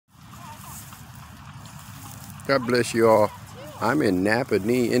God bless you all. I'm in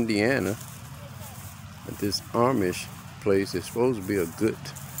Nappanee, Indiana. At this Amish place. It's supposed to be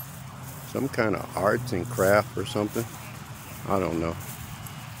some kind of arts and craft or something. I don't know.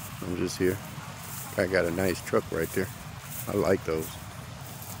 I'm just here. I got a nice truck right there. I like those.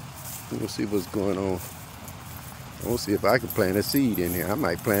 We'll see what's going on. We'll see if I can plant a seed in here. I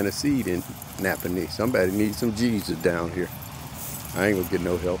might plant a seed in Nappanee. Somebody needs some Jesus down here. I ain't gonna get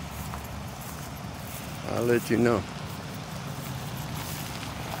no help. I'll let you know.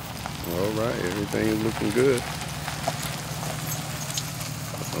 All right, everything is looking good.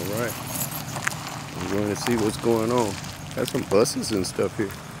 All right, I'm going to see what's going on. Got some buses and stuff here.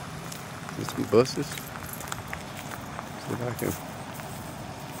 There's some buses. See if I can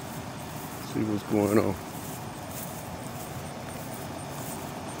see what's going on.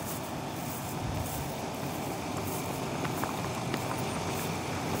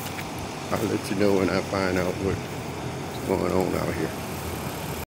 I'll let you know when I find out what's going on out here.